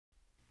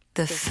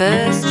The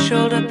first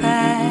shoulder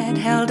pad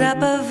held up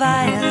a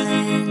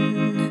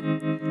violin,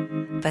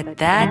 but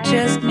that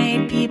just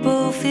made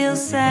people feel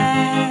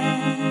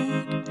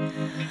sad.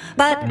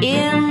 But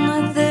in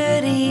the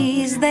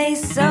 30s they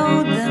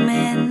sewed them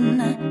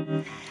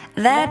in.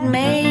 That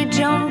made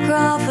Joan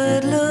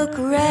Crawford look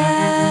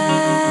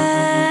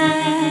rad.